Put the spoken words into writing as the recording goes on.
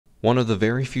One of the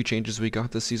very few changes we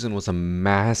got this season was a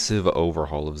massive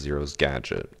overhaul of Zero's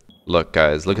gadget. Look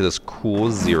guys, look at this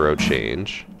cool Zero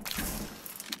change.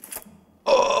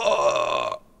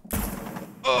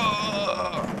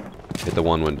 Hit the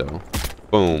one window.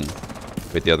 Boom.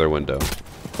 Hit the other window.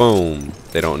 Boom.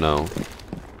 They don't know.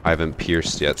 I haven't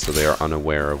pierced yet, so they are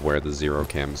unaware of where the Zero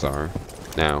cams are.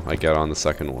 Now, I get on the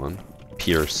second one.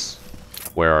 Pierce.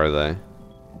 Where are they?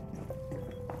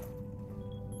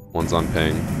 One's on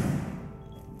ping.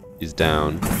 He's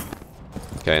down.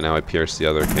 Okay, now I pierce the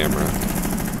other camera.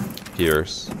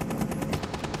 Pierce.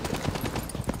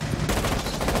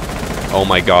 Oh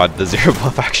my god, the Zero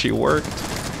buff actually worked.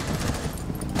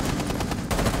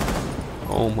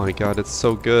 Oh my god, it's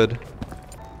so good.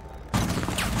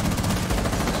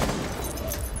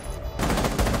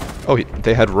 Oh,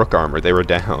 they had Rook armor. They were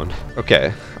down.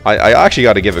 Okay. I actually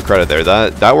got to give it credit there.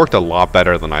 That worked a lot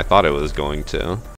better than I thought it was going to.